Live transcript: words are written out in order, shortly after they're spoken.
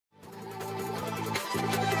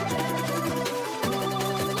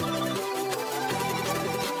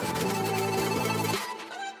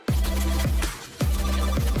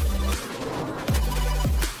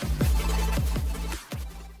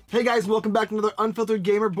Hey guys, welcome back to another Unfiltered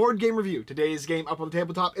Gamer board game review. Today's game up on the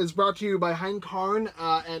tabletop is brought to you by Karn,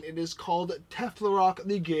 and it is called Teflarok,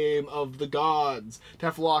 the Game of the Gods.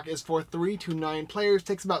 Teflarok is for 3 to 9 players,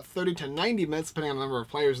 takes about 30 to 90 minutes depending on the number of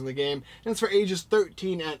players in the game, and it's for ages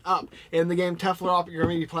 13 and up. In the game Teflarok, you're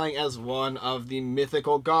going to be playing as one of the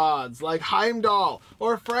mythical gods, like Heimdall,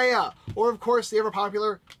 or Freya, or of course the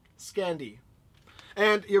ever-popular Scandi.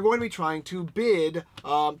 And you're going to be trying to bid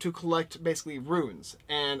to collect basically runes.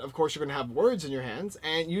 And of course you're going to have words in your hands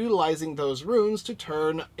and utilizing those runes to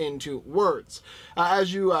turn into words.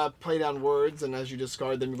 As you play down words and as you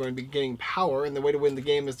discard them, you're going to be gaining power. And the way to win the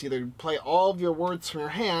game is to either play all of your words from your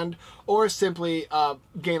hand or simply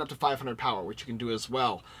gain up to 500 power, which you can do as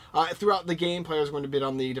well. Throughout the game, players are going to bid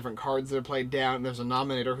on the different cards that are played down. And there's a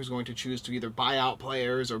nominator who's going to choose to either buy out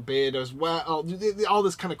players or bid as well. All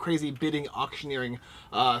this kind of crazy bidding, auctioneering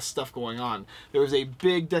stuff going on. There is a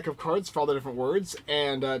big deck of cards for all the different words,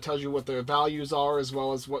 and it tells you what their values are as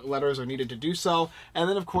well as what letters are needed to do so. And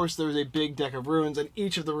then of course there's a big deck of runes, and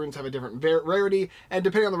each of the runes have a different rarity, and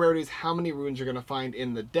depending on the rarities, how many runes you're going to find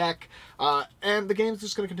in the deck. And the game's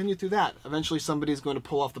just going to continue through that. Eventually somebody's going to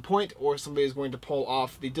pull off the point, or somebody's going to pull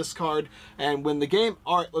off the discard and win the game.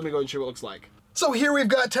 Alright, let me go and show you what it looks like. So here we've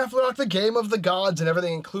got Teflarok, the Game of the Gods, and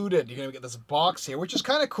everything included. You're going to get this box here, which is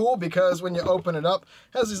kind of cool because when you open it up,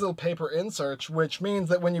 it has these little paper inserts, which means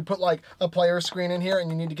that when you put like a player screen in here and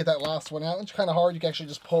you need to get that last one out, it's kind of hard, you can actually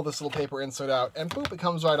just pull this little paper insert out and boop, it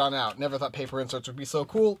comes right on out. Never thought paper inserts would be so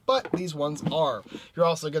cool, but these ones are. You're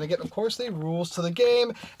also going to get, of course, the rules to the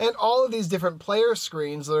game and all of these different player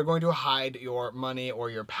screens that are going to hide your money or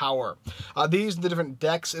your power. These are the different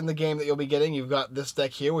decks in the game that you'll be getting. You've got this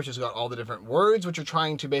deck here, which has got all the different words, which you're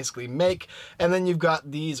trying to basically make, and then you've got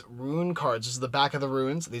these rune cards. This is the back of the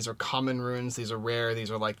runes. These are common runes, these are rare,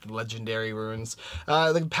 these are like the legendary runes.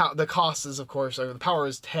 The cost is, of course, the power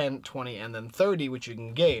is 10, 20, and then 30, which you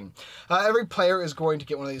can gain. Every player is going to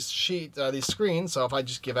get one of these these screens, so if I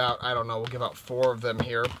just give out, I don't know, we'll give out 4 of them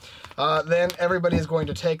here. Then everybody is going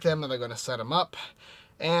to take them and they're going to set them up.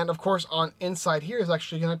 And of course on inside here is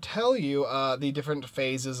actually going to tell you the different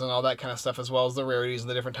phases and all that kind of stuff, as well as the rarities and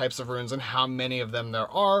the different types of runes and how many of them there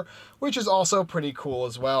are, which is also pretty cool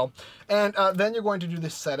as well. And then you're going to do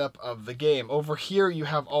the setup of the game. Over here you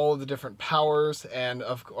have all of the different powers and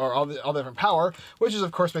all the different power, which is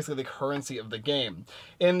of course basically the currency of the game.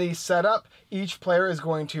 In the setup, each player is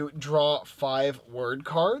going to draw 5 word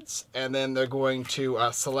cards, and then they're going to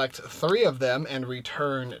select 3 of them and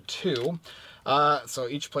return 2. So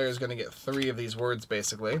each player is going to get 3 of these words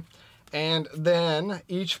basically. And then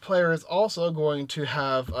each player is also going to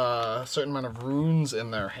have a certain amount of runes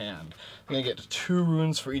in their hand. You're going to get 2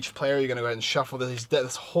 runes for each player. You're going to go ahead and shuffle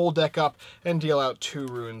this whole deck up and deal out 2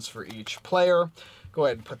 runes for each player. Go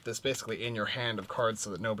ahead and put this basically in your hand of cards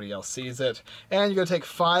so that nobody else sees it. And you're going to take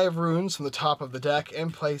 5 runes from the top of the deck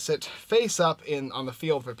and place it face up on the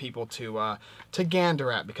field for people to gander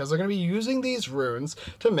at, because they're going to be using these runes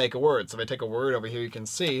to make a word. So if I take a word over here, you can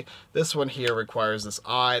see this one here requires this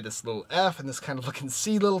I, this little F, and this kind of looking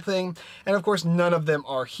C little thing. And of course none of them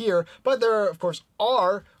are here, but there of course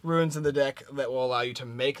are runes in the deck that will allow you to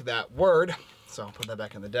make that word. So I'll put that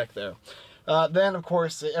back in the deck there. Then, of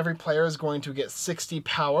course, every player is going to get 60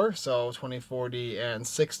 power, so 20, 40, and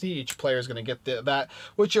 60. Each player is going to get that,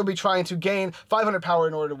 which you'll be trying to gain 500 power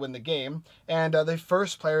in order to win the game. And the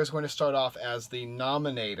first player is going to start off as the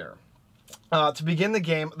nominator. To begin the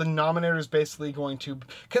game, the nominator is basically going to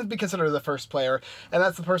be considered the first player, and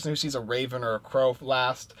that's the person who sees a raven or a crow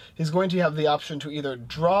last. He's going to have the option to either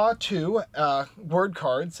draw 2 word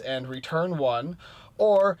cards and return 1,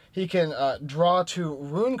 or he can draw 2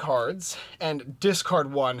 rune cards and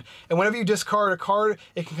discard 1. And whenever you discard a card,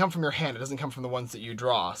 it can come from your hand. It doesn't come from the ones that you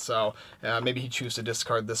draw. So maybe he chooses to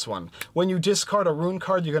discard this one. When you discard a rune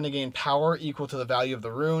card, you're going to gain power equal to the value of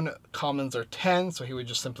the rune. Commons are 10, so he would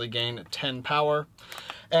just simply gain 10 power.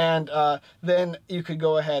 And then you could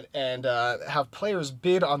go ahead and have players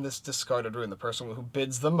bid on this discarded rune. The person who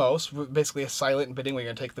bids the most, basically a silent bidding, where you're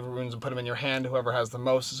going to take the runes and put them in your hand. Whoever has the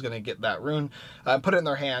most is going to get that rune, put it in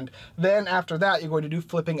their hand. Then after that, you're going to do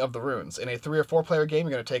flipping of the runes. In a 3 or 4 player game,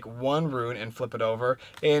 you're going to take 1 rune and flip it over.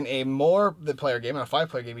 In a more player game, in a 5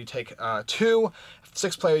 player game, you take 2.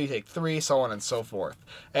 6 player, you take 3, so on and so forth.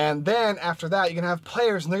 And then after that, you're going to have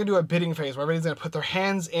players, and they're going to do a bidding phase where everybody's going to put their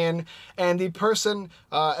hands in, and the person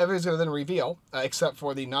everybody's going to then reveal, except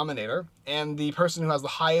for the nominator, and the person who has the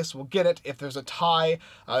highest will get it. If there's a tie,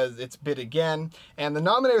 it's bid again, and the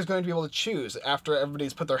nominator is going to be able to choose, after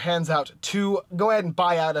everybody's put their hands out, to go ahead and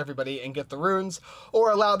buy out everybody and get the runes,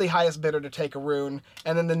 or allow the highest bidder to take a rune,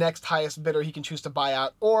 and then the next highest bidder he can choose to buy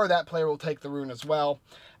out, or that player will take the rune as well.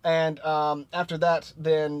 And after that,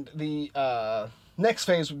 then the next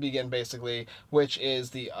phase would begin, basically, which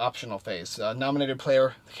is the optional phase. Nominated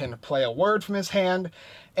player can play a word from his hand,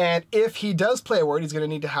 and if he does play a word, he's going to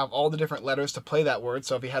need to have all the different letters to play that word.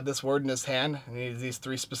 So if he had this word in his hand, and he needs these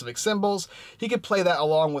 3 specific symbols, he could play that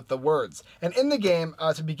along with the words. And in the game,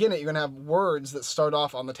 to begin it, you're going to have words that start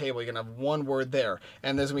off on the table. You're going to have 1 word there,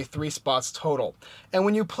 and there's going to be 3 spots total. And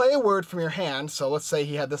when you play a word from your hand, so let's say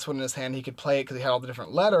he had this one in his hand, he could play it because he had all the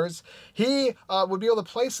different letters, he would be able to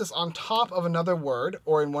place this on top of another word,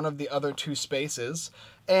 or in one of the other 2 spaces.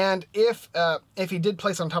 And if he did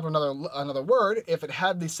place on top of another word, if it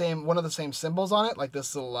had one of the same symbols on it, like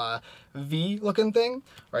this little V looking thing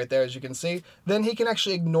right there, as you can see, then he can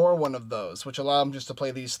actually ignore one of those, which allow him just to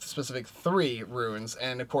play these specific 3 runes,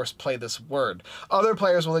 and of course play this word. Other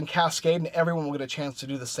players will then cascade, and everyone will get a chance to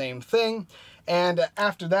do the same thing. And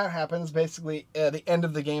after that happens, basically the end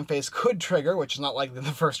of the game phase could trigger, which is not likely in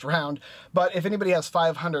the first round, but if anybody has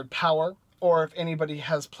 500 power, or if anybody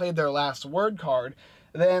has played their last word card,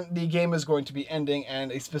 then the game is going to be ending,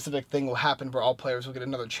 and a specific thing will happen where all players will get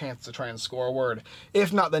another chance to try and score a word.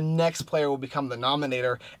 If not, the next player will become the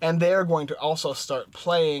nominator, and they're going to also start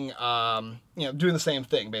playing, doing the same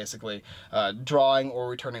thing, basically. Drawing or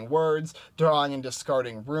returning words, drawing and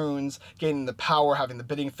discarding runes, gaining the power, having the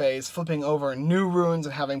bidding phase, flipping over new runes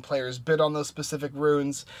and having players bid on those specific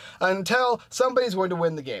runes, until somebody's going to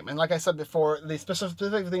win the game. And like I said before, the specific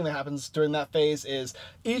thing that happens during that phase is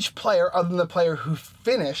each player, other than the player who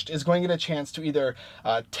finished, is going to get a chance to either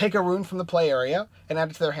take a rune from the play area and add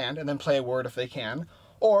it to their hand and then play a word if they can,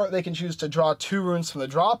 or they can choose to draw 2 runes from the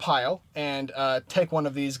draw pile and take one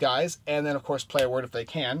of these guys, and then of course play a word if they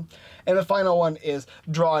can. And the final one is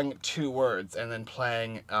drawing 2 words and then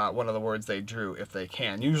playing one of the words they drew if they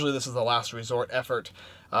can. Usually this is the last resort effort,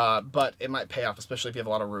 but it might pay off, especially if you have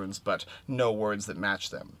a lot of runes but no words that match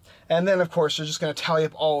them. And then of course you're just going to tally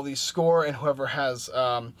up all these score, and whoever has,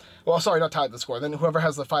 well, sorry, not tally up the score, then whoever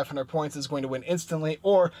has the 500 points is going to win instantly,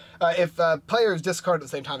 or if players discard at the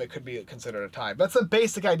same time, it could be considered a tie. But that's the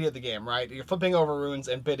basic idea of the game, right? You're flipping over runes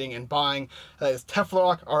and bidding and buying. That is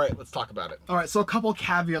Teflarok. All right, let's talk about it. All right, so a couple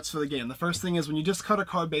caveats for the game. The first thing is when you discard a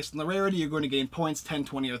card based on the rarity, you're going to gain points, 10,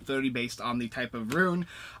 20, or 30 based on the type of rune.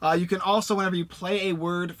 You can also, whenever you play a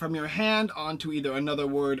word from your hand onto either another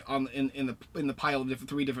word in the pile of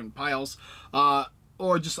 3 different piles,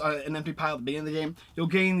 or just an empty pile at the beginning of the game, you'll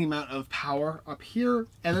gain the amount of power up here.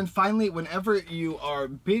 And then finally, whenever you are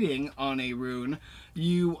bidding on a rune,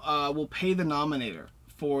 you will pay the nominator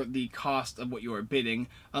for the cost of what you are bidding,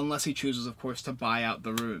 unless he chooses, of course, to buy out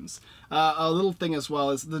the runes. A little thing as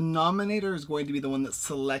well is the nominator is going to be the one that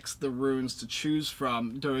selects the runes to choose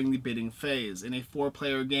from during the bidding phase. In a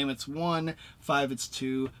 4-player game, it's 1, 5, it's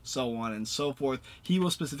 2, so on and so forth. He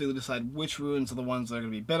will specifically decide which runes are the ones that are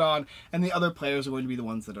going to be bid on, and the other players are going to be the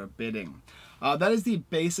ones that are bidding. That is the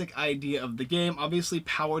basic idea of the game. Obviously,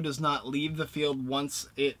 power does not leave the field once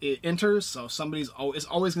it enters, so somebody is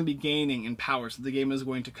always going to be gaining in power, so the game is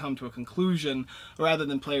going to come to a conclusion rather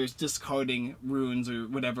than players discarding runes or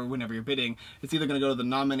whatever whenever you're bidding. It's either going to go to the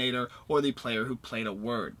nominator or the player who played a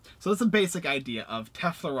word. So that's the basic idea of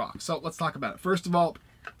Teflarok. So let's talk about it. First of all,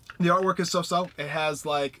 the artwork is so-so. It has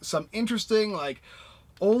like some interesting, like,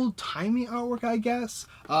 old-timey artwork, I guess.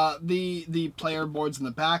 The player boards in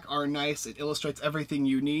the back are nice. It illustrates everything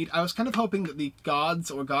you need. I was kind of hoping that the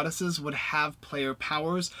gods or goddesses would have player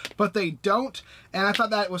powers, but they don't. And I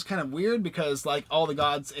thought that was kind of weird because, like, all the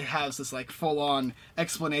gods, it has this, like, full-on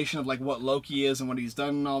explanation of, like, what Loki is and what he's done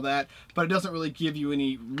and all that, but it doesn't really give you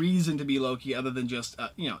any reason to be Loki other than just,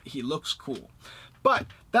 he looks cool. But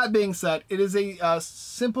that being said, it is a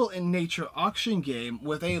simple in nature auction game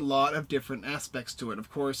with a lot of different aspects to it.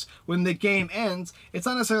 Of course, when the game ends, it's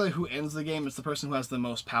not necessarily who ends the game, it's the person who has the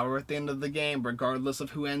most power at the end of the game, regardless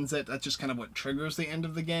of who ends it. That's just kind of what triggers the end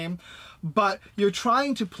of the game. But you're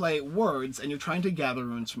trying to play words, and you're trying to gather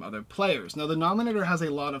runes from other players. Now, the nominator has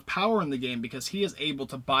a lot of power in the game because he is able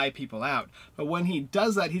to buy people out. But when he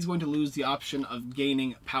does that, he's going to lose the option of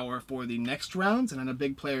gaining power for the next rounds. And in a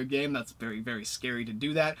big player game, that's very, very scary to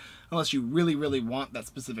do that, unless you really, really want that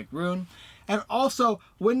specific rune. And also,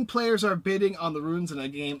 when players are bidding on the runes in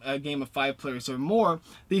a game of 5 players or more,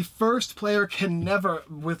 the first player can never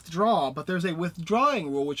withdraw, but there's a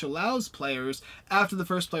withdrawing rule which allows players, after the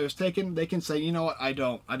first player is taken, they can say, you know what, I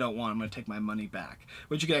don't want, I'm going to take my money back,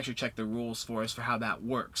 which you can actually check the rules for as for how that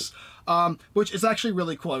works. Which is actually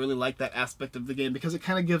really cool. I really like that aspect of the game because it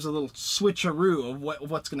kind of gives a little switcheroo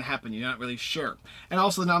of what's going to happen. You're not really sure. And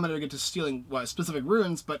also the nominator gets to stealing specific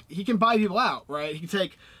runes, but he can buy people out, right? He can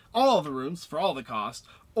take all of the runes for all the cost,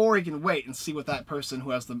 or he can wait and see what that person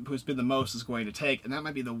who's bid the most is going to take, and that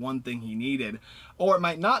might be the one thing he needed. Or it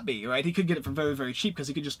might not be, right? He could get it for very, very cheap because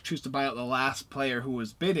he could just choose to buy out the last player who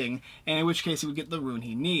was bidding, and in which case he would get the rune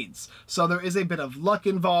he needs. So there is a bit of luck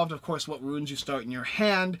involved, of course, what runes you start in your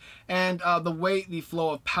hand, and the way the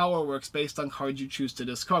flow of power works based on cards you choose to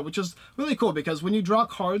discard, which is really cool because when you draw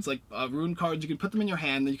cards, like rune cards, you can put them in your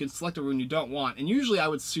hand, then you can select a rune you don't want, and usually I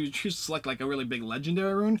would choose to select like a really big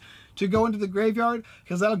legendary rune to go into the graveyard,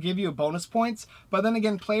 because that'll give you bonus points. But then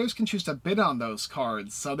again, players can choose to bid on those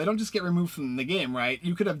cards, so they don't just get removed from the game, right?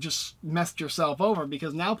 You could have just messed yourself over,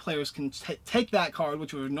 because now players can take that card,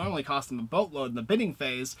 which would normally cost them a boatload in the bidding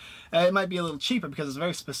phase. It might be a little cheaper because it's a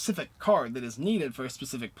very specific card that is needed for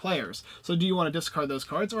specific players. So do you want to discard those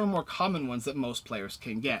cards, or more common ones that most players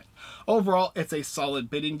can get? Overall, it's a solid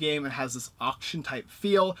bidding game. It has this auction type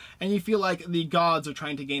feel, and you feel like the gods are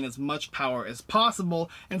trying to gain as much power as possible,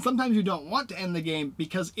 and sometimes you don't want to end the game,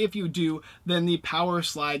 because if you do, then the power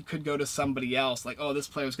slide could go to somebody else. Like, oh, this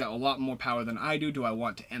player's got a lot more power than I do. Do I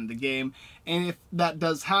want to end the game? And if that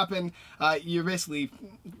does happen, you're basically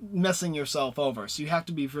messing yourself over. So you have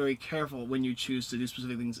to be very careful when you choose to do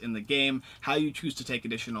specific things in the game, how you choose to take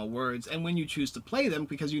additional words, and when you choose to play them,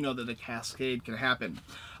 because you know that a cascade can happen.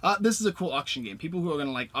 This is a cool auction game. People who are going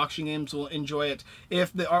to like auction games will enjoy it.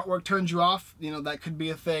 If the artwork turns you off, you know, that could be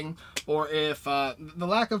a thing. Or if the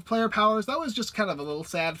lack of player powers, that was just kind of a little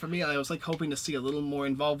sad for me. I was like hoping to see a little more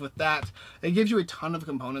involved with that. It gives you a ton of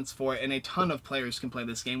components for it, and a ton of players can play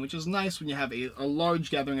this game, which is nice when you have a large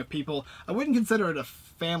gathering of people. I wouldn't consider it a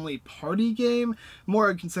family party game. More,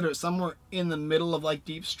 I'd consider it somewhere in the middle of like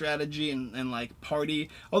deep strategy and like party.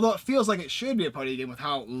 Although it feels like it should be a party game with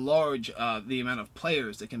how large the amount of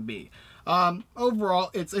players it can be.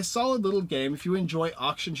 Overall, it's a solid little game. If you enjoy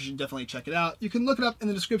auctions, you should definitely check it out. You can look it up in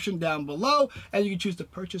the description down below, and you can choose to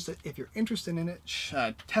purchase it if you're interested in it.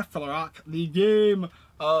 Teflarok, the game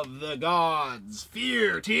of the gods.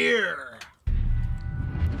 Fear, tear.